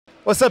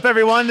What's up,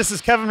 everyone? This is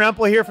Kevin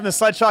Rempel here from the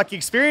Sledge Hockey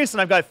Experience,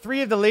 and I've got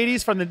three of the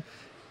ladies from the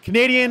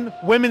Canadian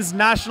Women's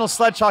National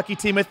Sledge Hockey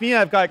Team with me.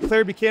 I've got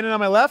Claire Buchanan on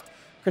my left,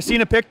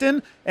 Christina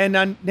Picton, and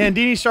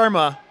Nandini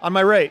Sharma on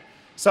my right.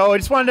 So I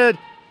just wanted to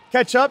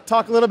catch up,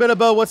 talk a little bit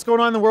about what's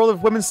going on in the world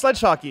of women's sledge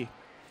hockey.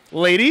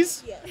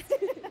 Ladies, yes.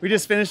 We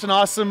just finished an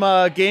awesome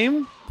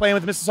game playing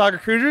with the Mississauga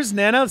Cruisers.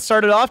 Nana, let's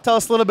start it off. Tell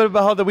us a little bit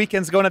about how the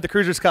weekend's going at the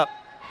Cruisers Cup.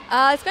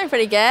 It's going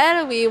pretty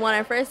good. We won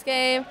our first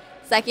game.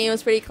 Second game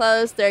was pretty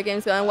close. Third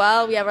game's going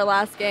well. We have our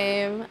last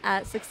game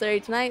at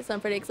 6:30 tonight, so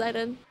I'm pretty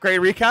excited. Great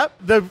recap.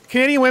 The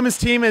Canadian women's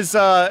team is,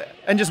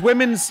 and just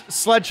women's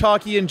sledge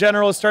hockey in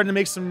general, is starting to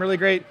make some really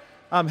great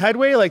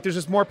headway. Like, there's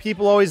just more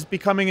people always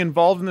becoming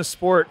involved in the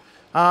sport.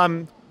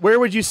 Where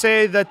would you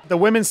say that the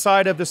women's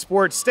side of the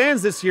sport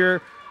stands this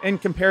year in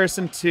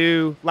comparison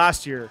to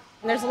last year?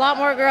 There's a lot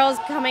more girls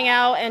coming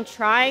out and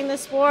trying the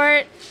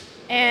sport,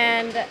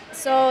 and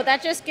so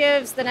that just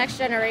gives the next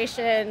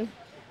generation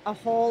a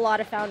whole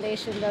lot of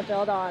foundation to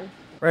build on.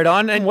 Right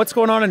on. And what's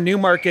going on in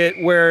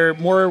Newmarket where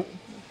more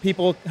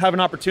people have an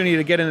opportunity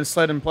to get in and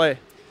sled and play?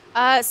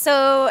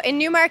 So in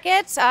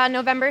Newmarket,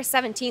 November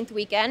 17th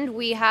weekend,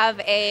 we have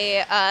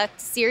a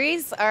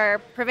series. Our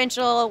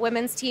provincial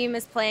women's team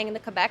is playing in the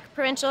Quebec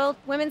provincial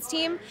women's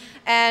team,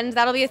 and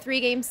that'll be a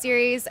 3-game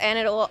series, and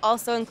it will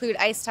also include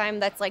ice time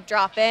that's like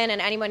drop in,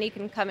 and anyone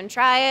can come and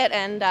try it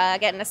and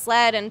get in a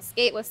sled and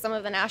skate with some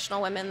of the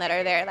national women that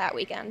are there that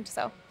weekend.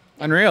 So.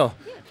 Unreal.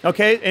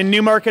 Okay, in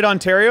Newmarket,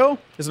 Ontario,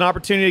 there's an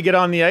opportunity to get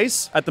on the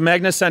ice at the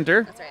Magna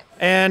Centre. That's right.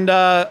 And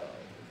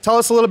tell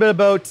us a little bit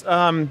about,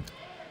 I'm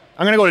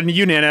going to go to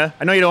you, Nana.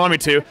 I know you don't want me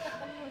to.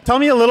 Tell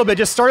me a little bit,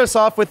 just start us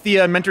off with the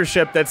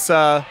mentorship that's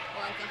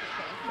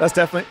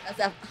definitely...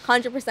 That's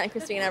 100%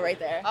 Christina right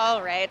there.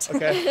 All right.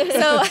 Okay.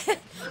 So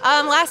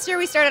last year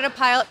we started a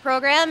pilot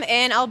program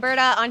in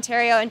Alberta,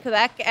 Ontario, and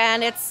Quebec,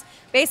 and it's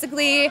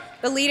basically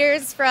the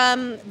leaders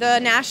from the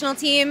national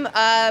team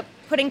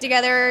putting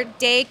together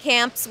day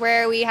camps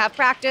where we have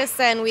practice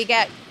and we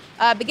get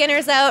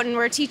beginners out and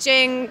we're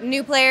teaching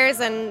new players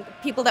and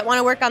people that want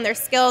to work on their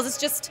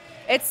skills.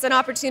 It's an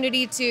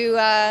opportunity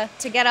to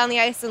get on the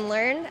ice and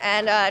learn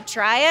and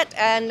try it.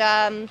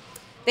 And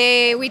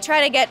we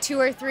try to get 2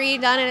 or 3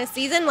 done in a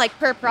season, like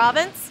per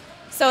province.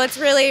 So it's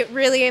really,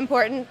 really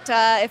important.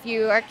 If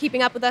you are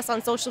keeping up with us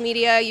on social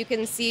media, you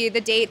can see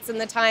the dates and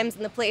the times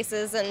and the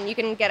places, and you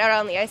can get out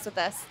on the ice with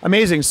us.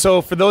 Amazing.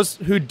 So for those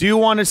who do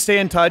want to stay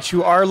in touch,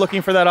 who are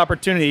looking for that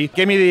opportunity,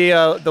 give me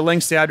the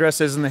links, the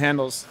addresses, and the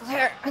handles.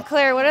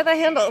 Claire, what are the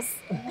handles?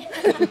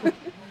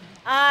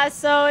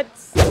 So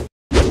it's...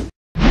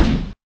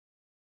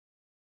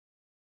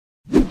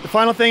 The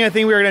final thing I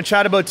think we were going to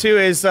chat about too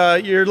is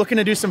you're looking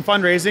to do some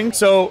fundraising.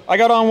 So I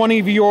got on one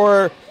of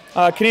your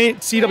Canadian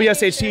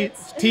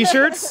CWSH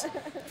t-shirts.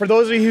 For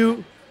those of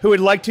you who would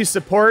like to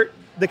support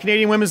the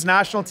Canadian Women's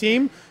National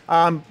Team,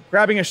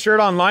 grabbing a shirt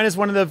online is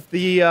one of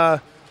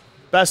the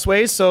best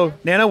ways. So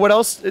Nana, what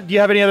else? Do you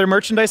have any other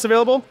merchandise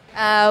available?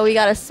 We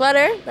got a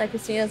sweater that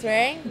Christina's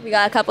wearing. We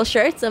got a couple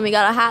shirts, and we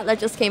got a hat that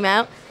just came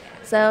out.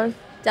 So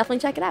definitely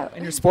check it out.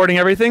 And you're sporting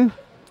everything?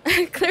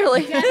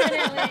 Clearly.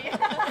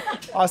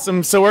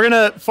 Awesome. So we're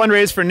going to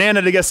fundraise for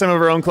Nana to get some of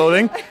her own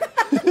clothing.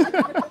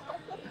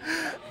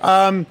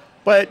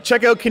 But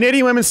check out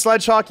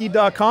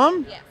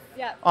CanadianWomen'sSledgeHockey.com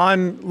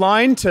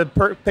online to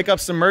pick up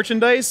some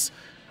merchandise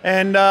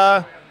and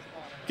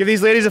give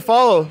these ladies a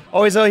follow.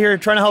 Always out here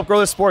trying to help grow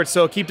the sport.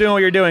 So keep doing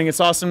what you're doing.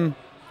 It's awesome,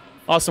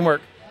 awesome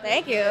work.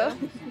 Thank you.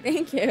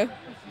 Thank you.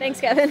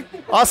 Thanks, Kevin.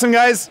 Awesome,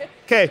 guys.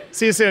 Okay,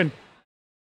 see you soon.